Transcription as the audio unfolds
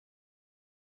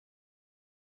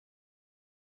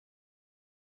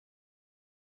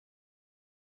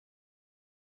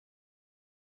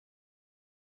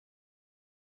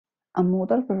A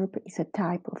modal verb is a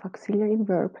type of auxiliary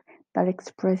verb that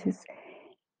expresses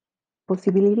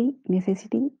possibility,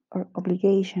 necessity, or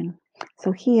obligation.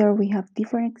 So here we have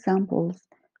different examples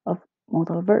of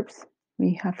modal verbs.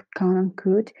 We have can and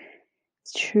could,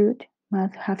 should,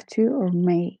 must, have to, or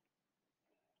may.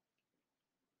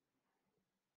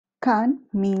 Can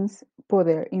means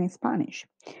poder in Spanish.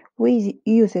 We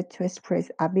use it to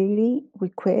express ability,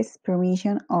 request,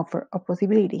 permission, offer, or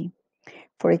possibility.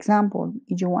 For example,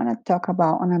 if you want to talk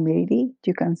about an ability,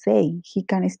 you can say he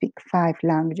can speak 5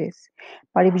 languages.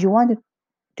 But if you want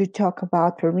to talk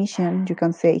about permission, you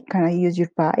can say, can I use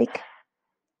your bike?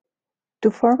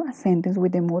 To form a sentence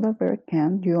with the modal verb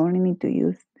can, you only need to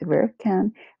use the verb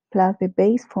can plus the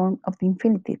base form of the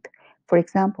infinitive. For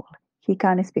example, he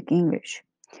can speak English.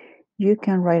 You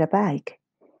can ride a bike.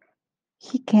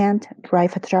 He can't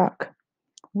drive a truck.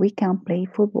 We can play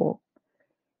football.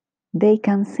 They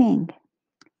can sing.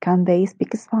 Can they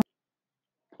speak Spanish?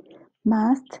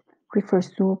 Must refers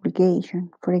to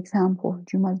obligation. For example,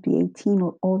 you must be 18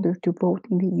 or older to vote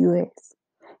in the US.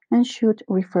 And should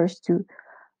refers to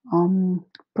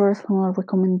personal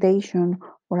recommendation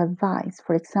or advice.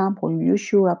 For example, you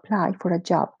should apply for a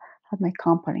job at my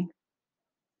company.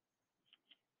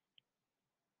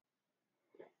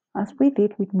 As we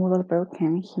did with modal verb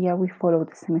can, here we follow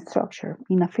the same structure.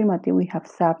 In affirmative, we have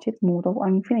subject, modal,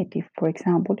 and infinitive. For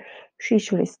example, she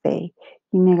should stay.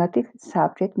 In negative,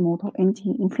 subject, modal, and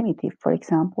infinitive. For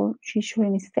example, she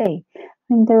shouldn't stay.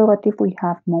 In interrogative, we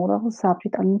have modal,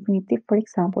 subject, and infinitive. For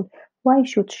example, why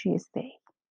should she stay?